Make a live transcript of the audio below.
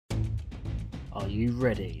Are you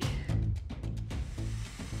ready?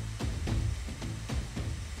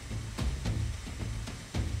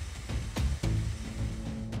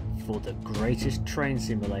 For the greatest train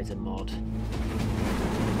simulator mod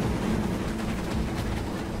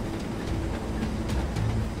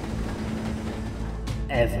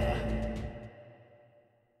ever.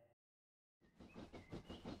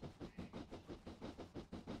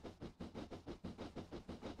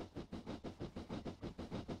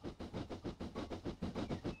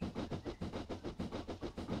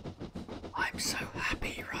 I'm so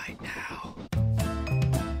happy right now.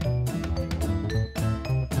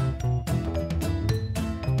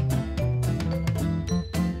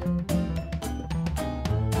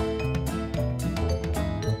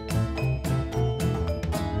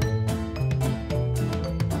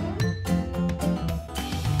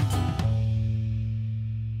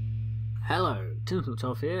 Hello,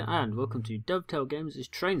 Tomixnscale89 here, and welcome to Dovetail Games'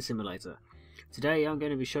 Train Simulator. Today I'm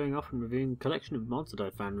going to be showing off and reviewing a collection of mods that I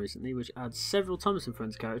found recently which adds several Thomas &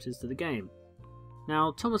 Friends characters to the game.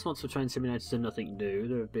 Now, Thomas mods for train simulators are nothing new.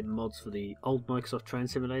 There have been mods for the old Microsoft Train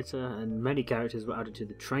Simulator, and many characters were added to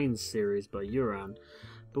the Trains series by Uran.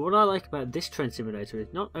 But what I like about this train simulator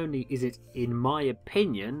is not only is it, in my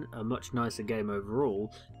opinion, a much nicer game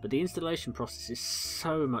overall, but the installation process is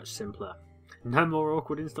so much simpler. No more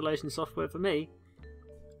awkward installation software for me.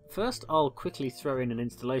 First, I'll quickly throw in an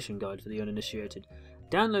installation guide for the uninitiated.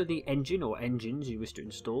 Download the engine or engines you wish to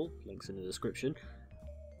install, links in the description.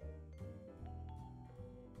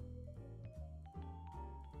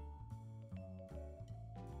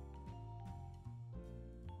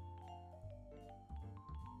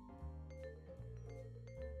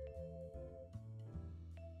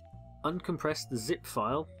 Uncompress the zip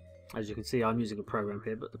file. As you can see, I'm using a program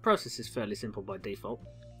here, but the process is fairly simple by default.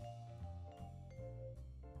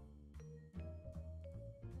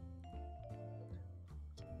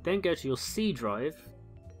 Then go to your C drive,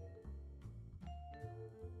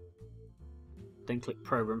 then click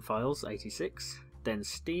Program Files 86, then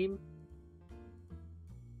Steam,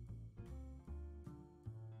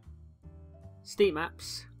 Steam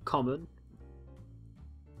Apps, Common,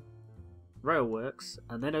 Railworks,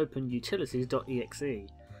 and then open utilities.exe.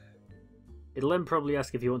 It'll then probably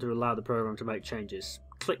ask if you want to allow the program to make changes.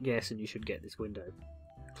 Click yes and you should get this window.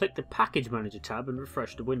 Click the Package Manager tab and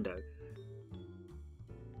refresh the window.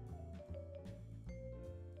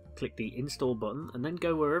 Click the Install button and then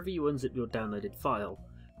go wherever you unzip your downloaded file.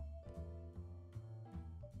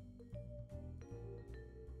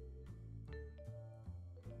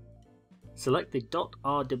 Select the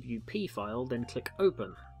 .rwp file, then click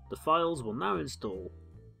Open. The files will now install.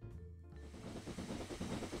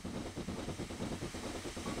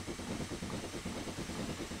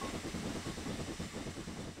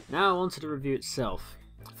 Now on to the review itself.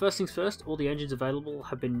 First things first, all the engines available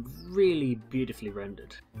have been really beautifully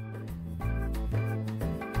rendered.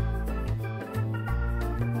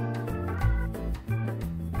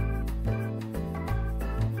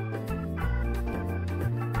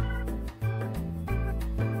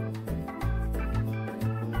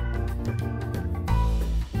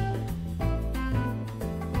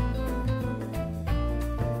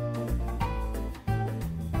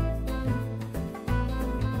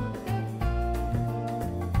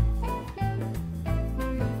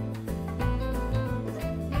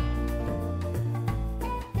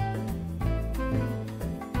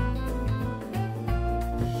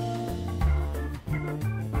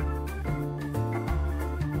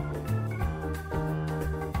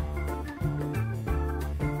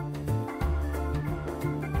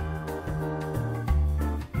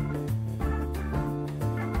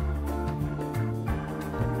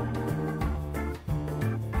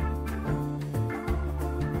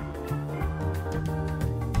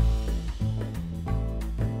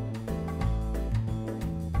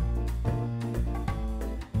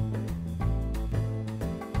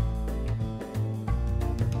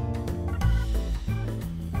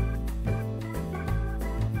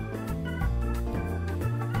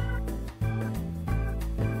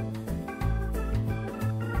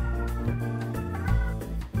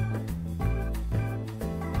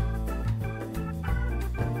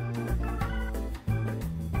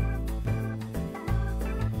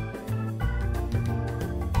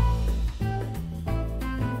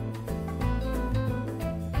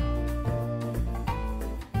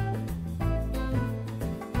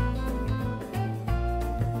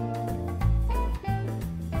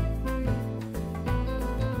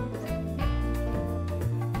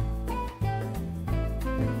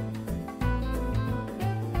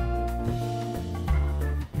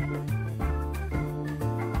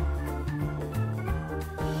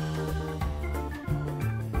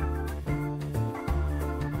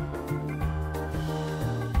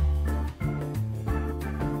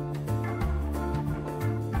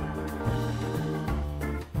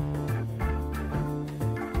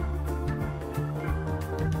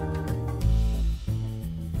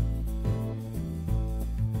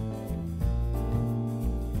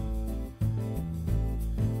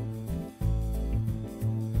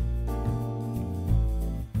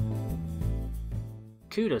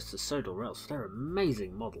 kudos to Sodorrails, they're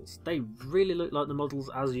amazing models. They really look like the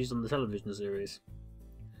models as used on the television series.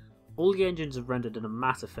 All the engines are rendered in a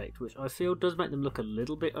matte effect, which I feel does make them look a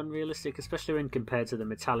little bit unrealistic, especially when compared to the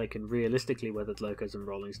metallic and realistically weathered locos and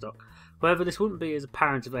rolling stock. However, this wouldn't be as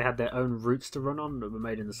apparent if they had their own routes to run on that were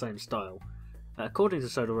made in the same style. According to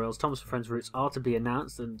Sodorrails, Thomas & Friends routes are to be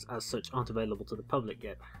announced and as such aren't available to the public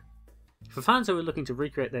yet. For fans who are looking to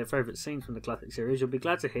recreate their favourite scenes from the classic series, you'll be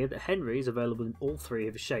glad to hear that Henry is available in all three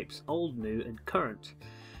of his shapes, old, new and current.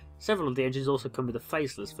 Several of the engines also come with a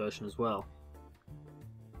faceless version as well.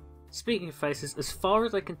 Speaking of faces, as far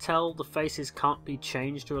as I can tell, the faces can't be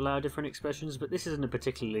changed to allow different expressions, but this isn't a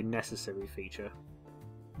particularly necessary feature.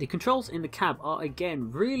 The controls in the cab are again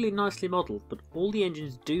really nicely modelled, but all the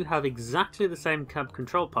engines do have exactly the same cab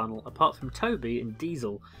control panel apart from Toby and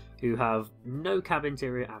Diesel, who have no cab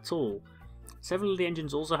interior at all. Several of the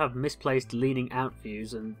engines also have misplaced leaning out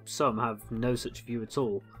views, and some have no such view at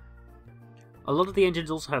all. A lot of the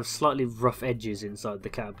engines also have slightly rough edges inside the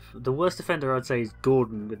cab. The worst offender I'd say is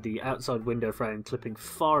Gordon, with the outside window frame clipping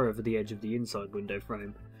far over the edge of the inside window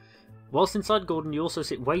frame. Whilst inside Gordon, you also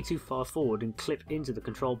sit way too far forward and clip into the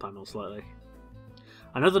control panel slightly.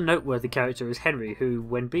 Another noteworthy character is Henry, who,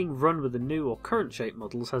 when being run with the new or current shape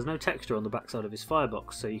models, has no texture on the backside of his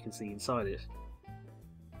firebox, so you can see inside it.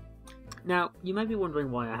 Now, you may be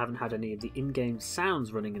wondering why I haven't had any of the in-game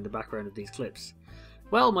sounds running in the background of these clips.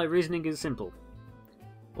 Well, my reasoning is simple.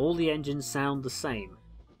 All the engines sound the same.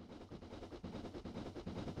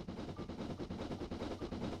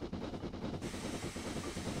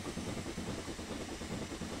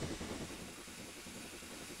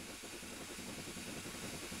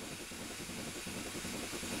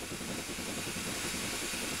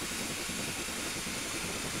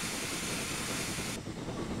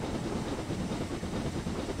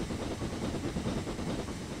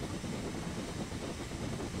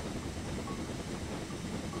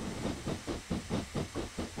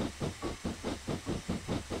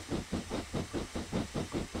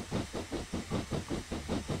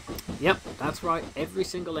 Yep, that's right, every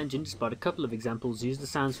single engine, despite a couple of examples, used the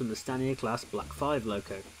sounds from the Stanier class Black 5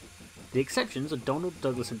 loco. The exceptions are Donald,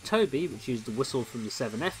 Douglas and Toby, which used the whistle from the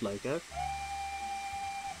 7F loco,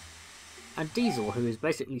 and Diesel, who is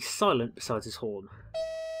basically silent besides his horn.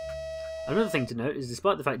 Another thing to note is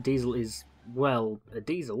despite the fact Diesel is, well, a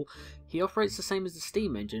diesel, he operates the same as the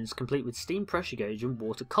steam engines, complete with steam pressure gauge and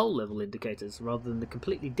water coal level indicators, rather than the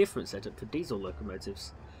completely different setup for diesel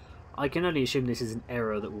locomotives. I can only assume this is an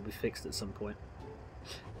error that will be fixed at some point.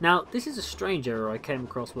 Now, this is a strange error I came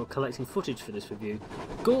across while collecting footage for this review.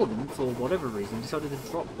 Gordon, for whatever reason, decided to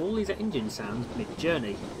drop all these engine sounds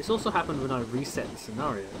mid-journey. This also happened when I reset the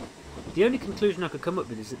scenario. The only conclusion I could come up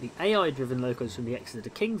with is that the AI-driven locos from the Exeter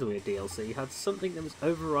Kingsweir DLC had something that was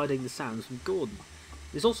overriding the sounds from Gordon.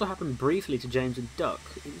 This also happened briefly to James and Duck.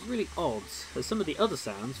 It was really odd, as some of the other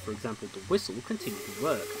sounds, for example the whistle, continued to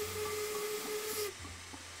work.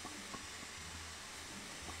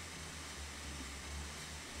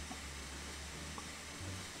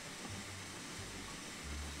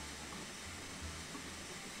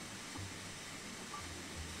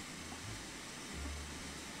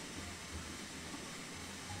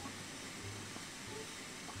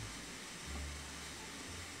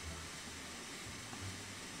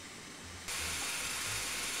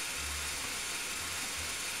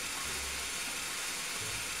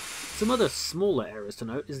 Some other smaller errors to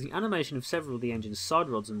note is the animation of several of the engine's side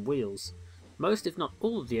rods and wheels. Most, if not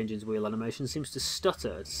all, of the engine's wheel animation seems to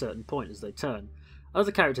stutter at a certain point as they turn.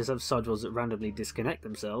 Other characters have side rods that randomly disconnect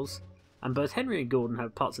themselves, and both Henry and Gordon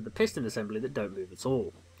have parts of the piston assembly that don't move at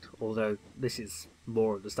all. Although this is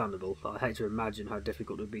more understandable, I hate to imagine how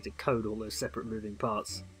difficult it would be to code all those separate moving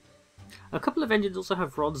parts. A couple of engines also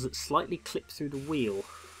have rods that slightly clip through the wheel.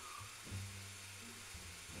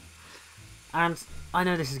 And I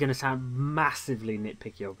know this is going to sound massively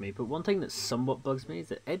nitpicky of me, but one thing that somewhat bugs me is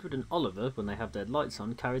that Edward and Oliver, when they have their lights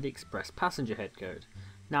on, carry the express passenger head code.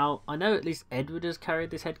 Now, I know at least Edward has carried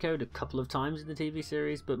this head code a couple of times in the TV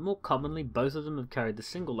series, but more commonly both of them have carried the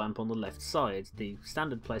single lamp on the left side, the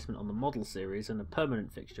standard placement on the model series, and a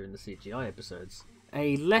permanent fixture in the CGI episodes.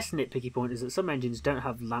 A less nitpicky point is that some engines don't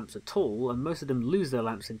have lamps at all, and most of them lose their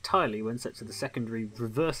lamps entirely when set to the secondary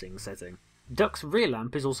reversing setting. Duck's rear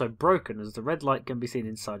lamp is also broken, as the red light can be seen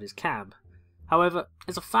inside his cab. However,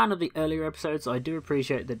 as a fan of the earlier episodes, I do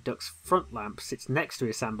appreciate that Duck's front lamp sits next to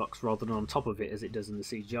his sandbox rather than on top of it as it does in the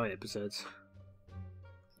CGI episodes.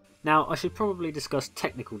 Now, I should probably discuss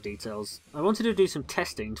technical details. I wanted to do some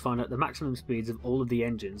testing to find out the maximum speeds of all of the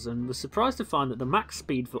engines, and was surprised to find that the max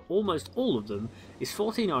speed for almost all of them is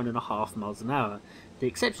 49.5 miles an hour. the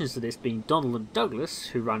exceptions to this being Donald and Douglas,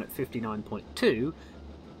 who ran at 59.2,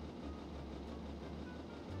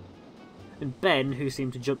 and Ben, who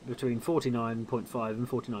seemed to jump between 49.5 and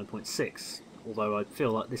 49.6, although I feel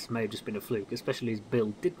like this may have just been a fluke, especially as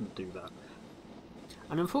Bill didn't do that.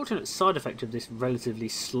 An unfortunate side effect of this relatively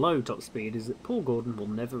slow top speed is that Paul Gordon will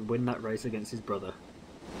never win that race against his brother.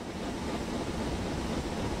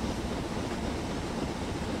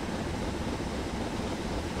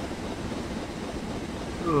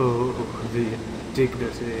 Oh, the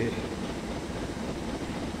indignity.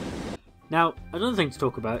 Now, another thing to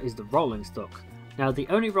talk about is the rolling stock. Now, the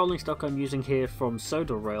only rolling stock I'm using here from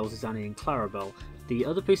Sodorrails is Annie and Clarabelle. The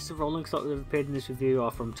other pieces of rolling stock that have appeared in this review are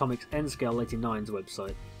from Tomixnscale89's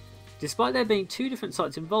website. Despite there being two different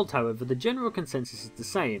sites involved, however, the general consensus is the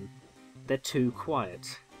same. They're too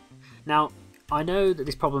quiet. Now, I know that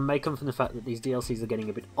this problem may come from the fact that these DLCs are getting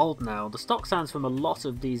a bit old now. The stock sounds from a lot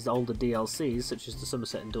of these older DLCs, such as the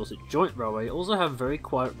Somerset and Dorset Joint Railway, also have very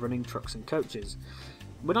quiet running trucks and coaches.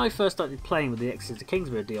 When I first started playing with the Exeter to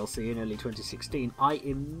Kingsbury DLC in early 2016, I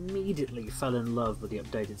immediately fell in love with the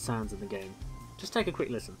updated sounds in the game. Just take a quick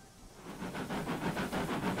listen.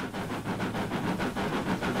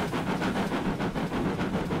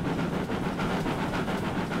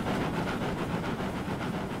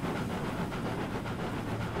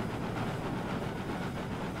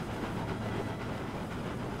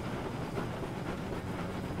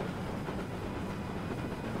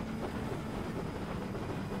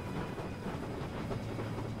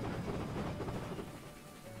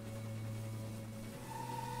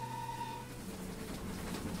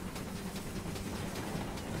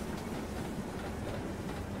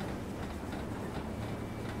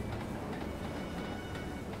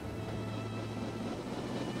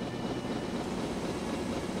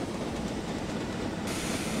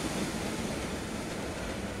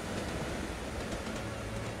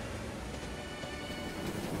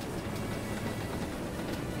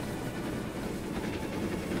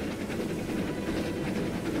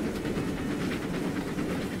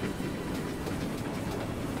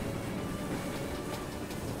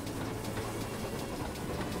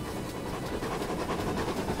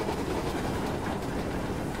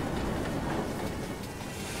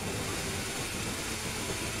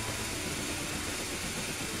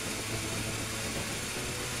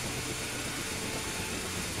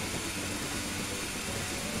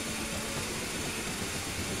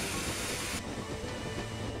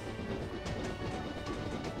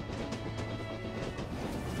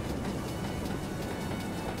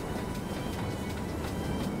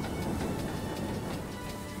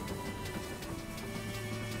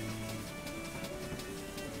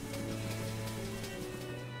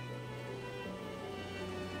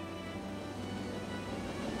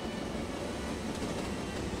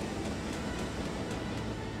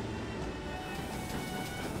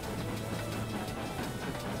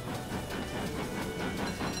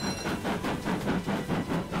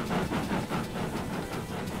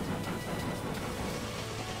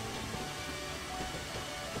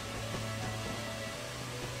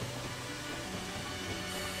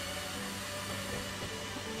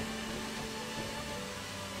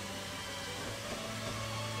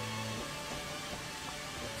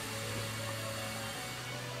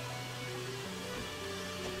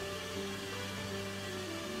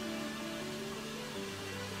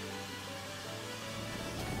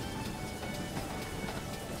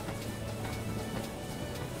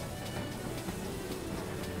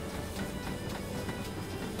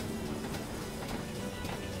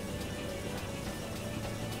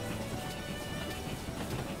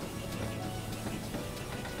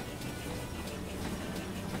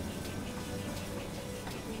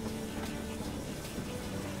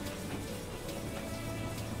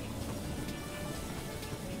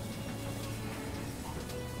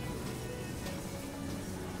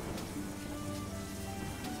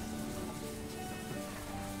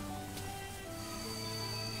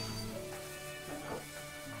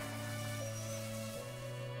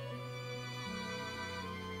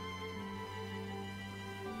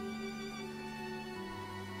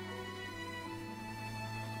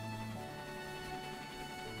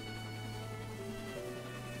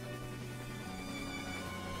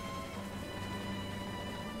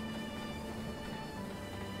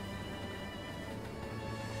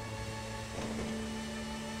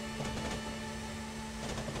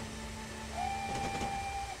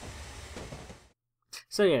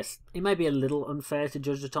 So yes, it may be a little unfair to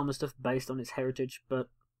judge the Thomas stuff based on its heritage, but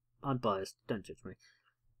I'm biased, don't judge me.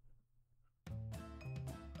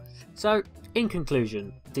 So, in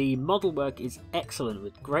conclusion, the model work is excellent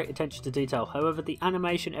with great attention to detail, however the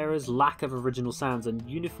animation errors, lack of original sounds and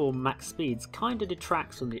uniform max speeds kinda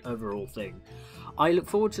detracts from the overall thing. I look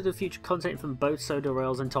forward to the future content from both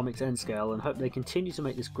Sodorrails and Tomixnscale and hope they continue to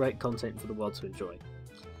make this great content for the world to enjoy.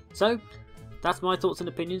 So, that's my thoughts and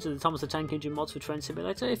opinions of the Thomas the Tank Engine mods for Train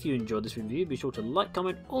Simulator. If you enjoyed this review, be sure to like,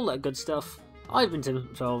 comment, all that good stuff. I've been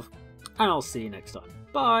Tim12, and I'll see you next time.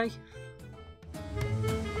 Bye!